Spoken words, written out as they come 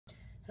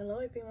Hello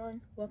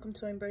everyone, welcome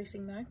to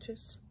Embracing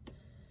Mactress.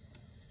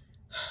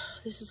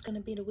 This is going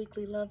to be the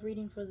weekly love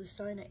reading for the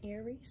sign of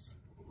Aries.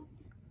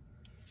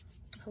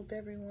 Hope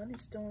everyone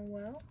is doing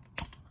well.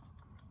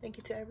 Thank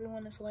you to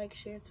everyone that's liked,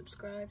 shared,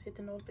 subscribed, hit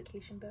the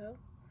notification bell.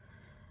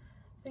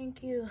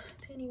 Thank you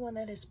to anyone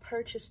that has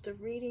purchased the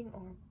reading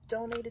or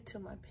donated to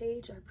my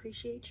page. I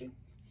appreciate you.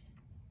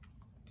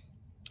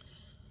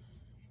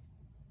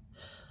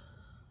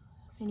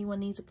 If anyone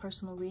needs a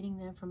personal reading,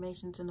 the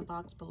information is in the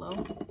box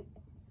below.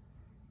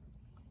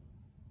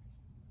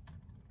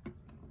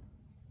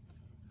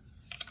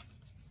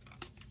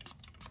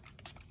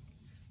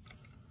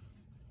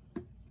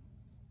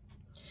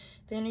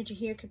 The energy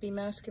here could be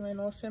masculine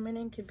or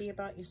feminine, could be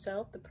about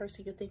yourself, the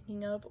person you're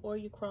thinking of, or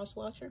your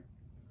cross-watcher.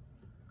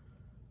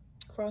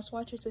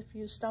 Cross-watchers, if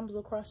you stumble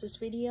across this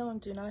video and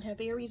do not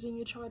have Aries in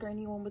your chart or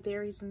anyone with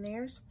Aries in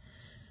theirs,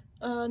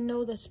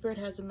 know that Spirit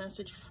has a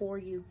message for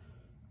you.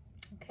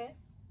 Okay?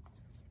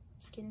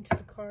 Let's get into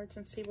the cards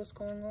and see what's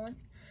going on.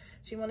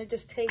 So you want to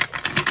just take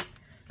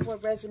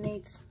what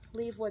resonates,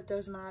 leave what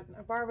does not.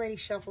 I've already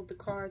shuffled the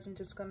cards. I'm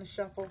just going to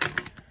shuffle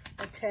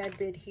a tad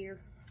bit here.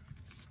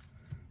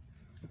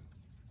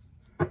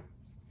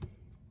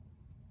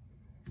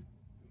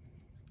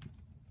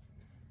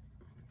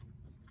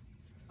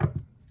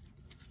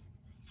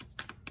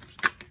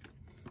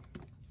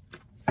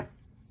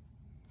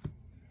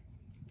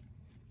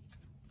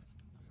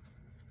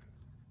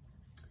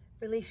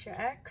 Release your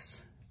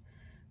ex.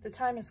 The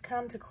time has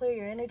come to clear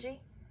your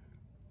energy.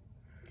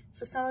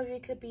 So some of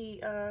you could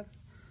be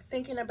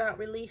thinking about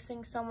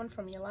releasing someone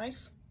from your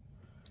life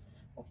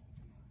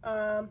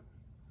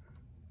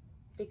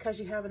because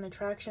you have an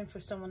attraction for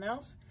someone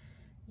else.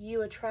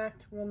 You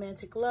attract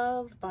romantic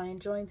love by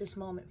enjoying this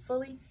moment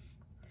fully.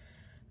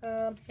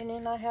 And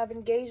then I have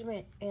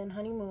engagement and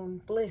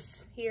honeymoon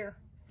bliss here.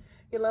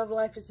 Your love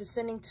life is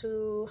descending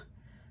to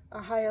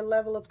a higher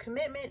level of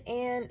commitment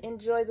and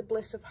enjoy the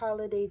bliss of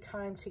holiday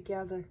time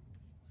together.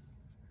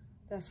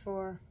 That's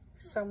for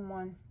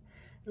someone.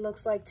 It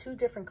looks like two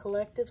different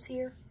collectives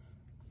here.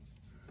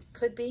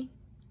 Could be.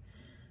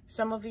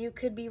 Some of you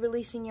could be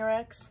releasing your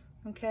ex,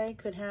 okay?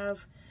 Could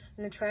have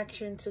an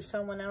attraction to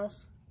someone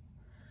else.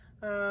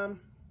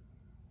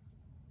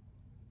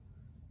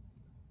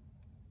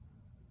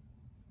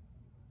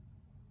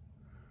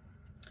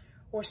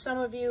 Or some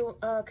of you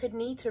could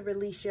need to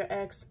release your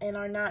ex and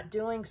are not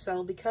doing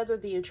so because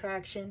of the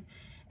attraction,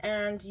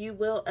 and you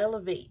will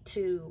elevate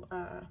to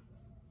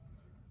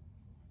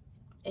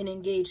an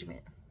engagement.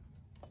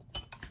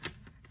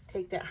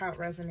 Take that how it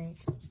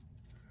resonates.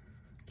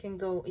 Can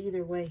go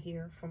either way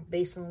here from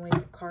based on the way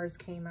the cards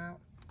came out.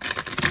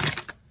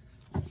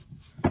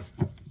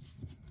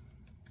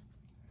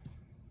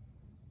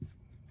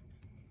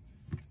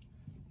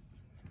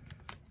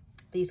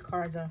 These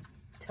cards are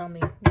tell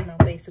me, you know,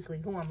 basically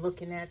who I'm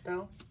looking at,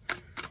 though.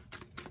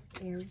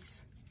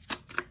 Aries.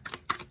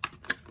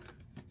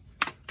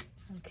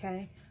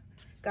 Okay.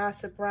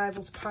 Gossip,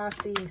 rivals,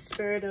 posse,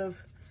 spirit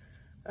of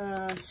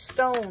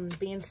stone,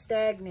 being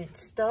stagnant,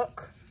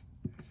 stuck.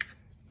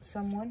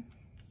 Someone's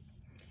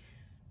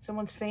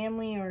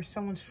family or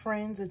someone's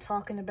friends are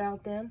talking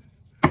about them.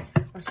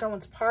 Or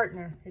someone's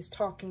partner is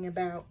talking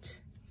about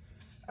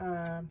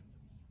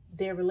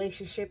their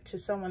relationship to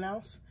someone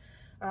else.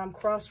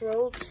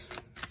 Crossroads.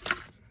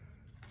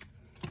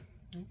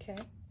 Okay.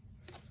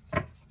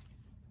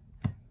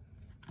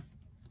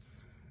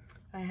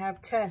 I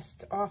have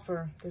test,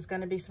 offer. There's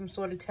going to be some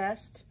sort of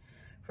test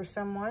for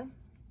someone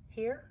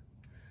here.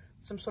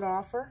 Some sort of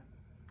offer.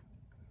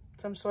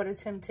 Some sort of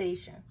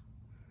temptation.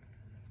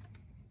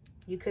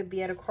 You could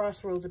be at a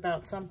crossroads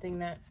about something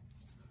that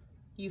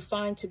you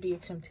find to be a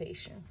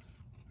temptation.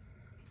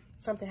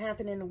 Something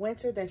happened in the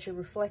winter that you're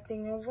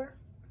reflecting over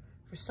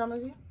for some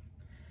of you.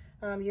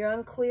 You're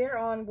unclear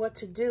on what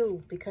to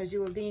do because you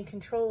were being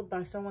controlled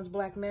by someone's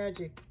black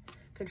magic.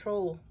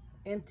 Control,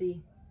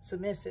 empty,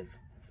 submissive.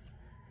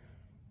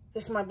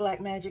 This is my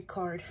black magic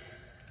card.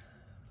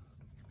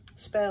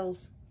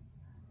 Spells.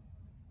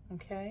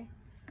 Okay.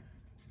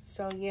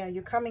 So yeah,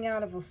 you're coming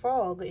out of a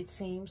fog, it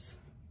seems.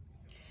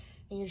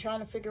 And you're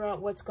trying to figure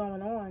out what's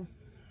going on.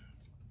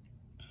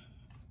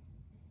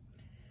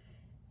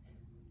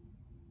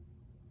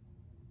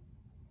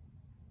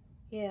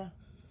 Yeah.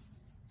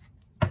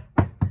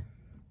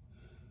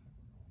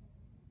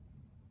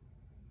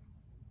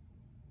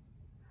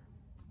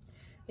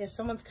 Yeah,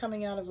 someone's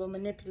coming out of a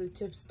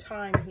manipulative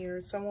time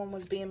here. Someone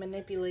was being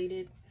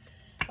manipulated.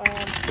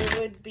 There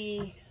would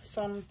be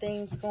some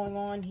things going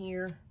on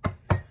here.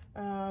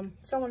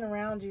 Someone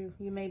around you,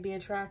 you may be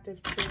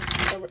attracted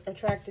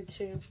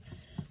to.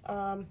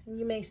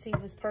 You may see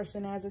this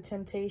person as a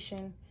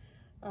temptation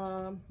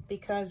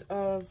because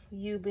of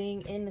you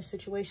being in the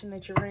situation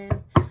that you're in.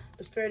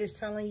 The Spirit is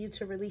telling you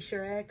to release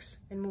your ex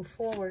and move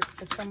forward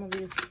for some of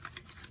you.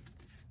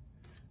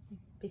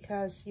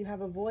 Because you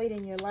have a void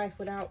in your life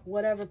without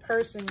whatever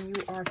person you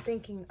are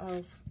thinking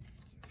of.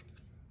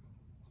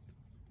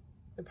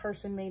 The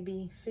person may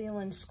be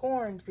feeling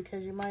scorned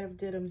because you might have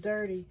did them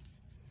dirty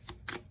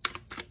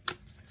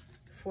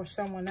for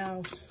someone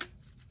else.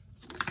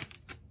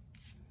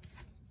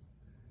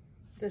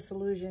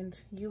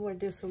 disillusioned. You were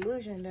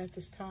disillusioned at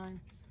this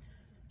time.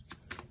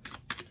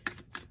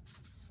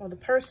 Or the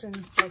person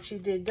that you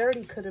did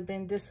dirty could have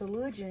been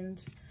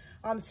disillusioned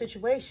on the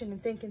situation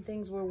and thinking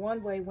things were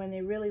one way when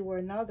they really were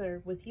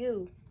another with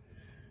you.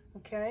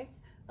 Okay?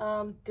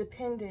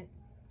 Dependent.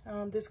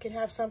 This could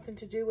have something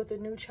to do with a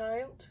new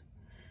child.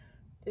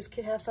 This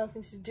could have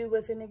something to do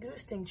with an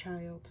existing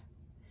child.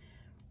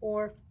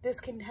 Or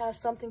this can have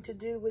something to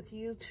do with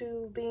you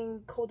two being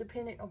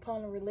codependent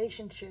upon a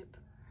relationship.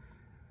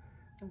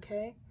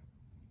 Okay?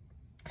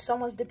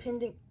 Someone's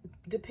dependent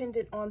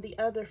on the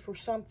other for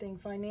something,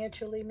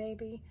 financially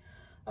maybe,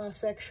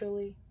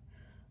 sexually,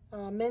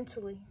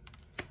 mentally.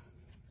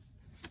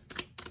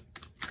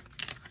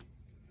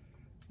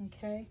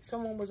 Okay?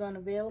 Someone was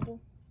unavailable,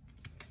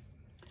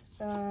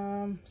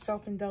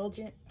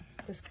 self-indulgent,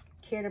 just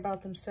cared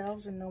about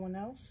themselves and no one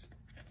else.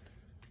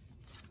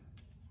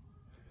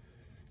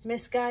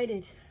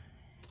 Misguided,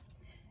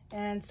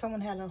 and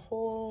someone had a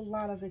whole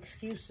lot of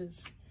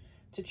excuses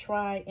to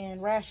try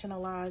and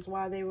rationalize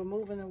why they were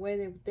moving the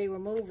way they were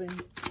moving.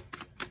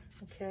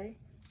 Okay?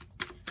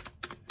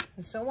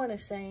 And someone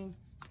is saying,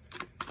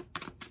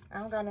 I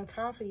don't got no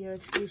time for your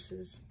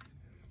excuses,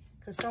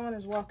 because someone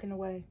is walking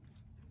away.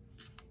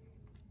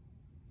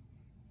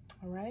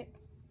 All right?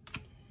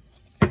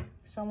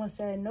 Someone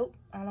said, nope,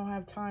 I don't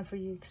have time for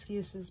your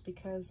excuses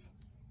because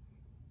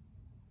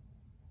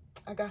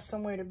I got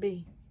somewhere to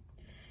be.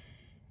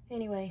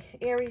 Anyway,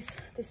 Aries,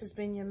 this has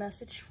been your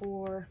message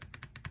for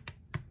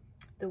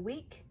the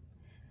week.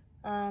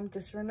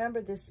 Just remember,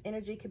 this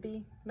energy could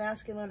be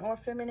masculine or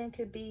feminine,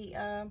 could be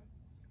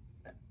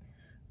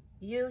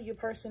you, your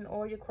person,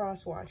 or your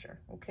cross-watcher.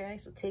 Okay,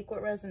 so take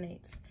what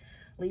resonates,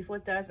 leave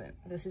what doesn't.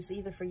 This is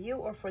either for you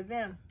or for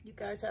them. You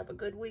guys have a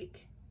good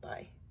week.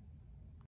 Bye.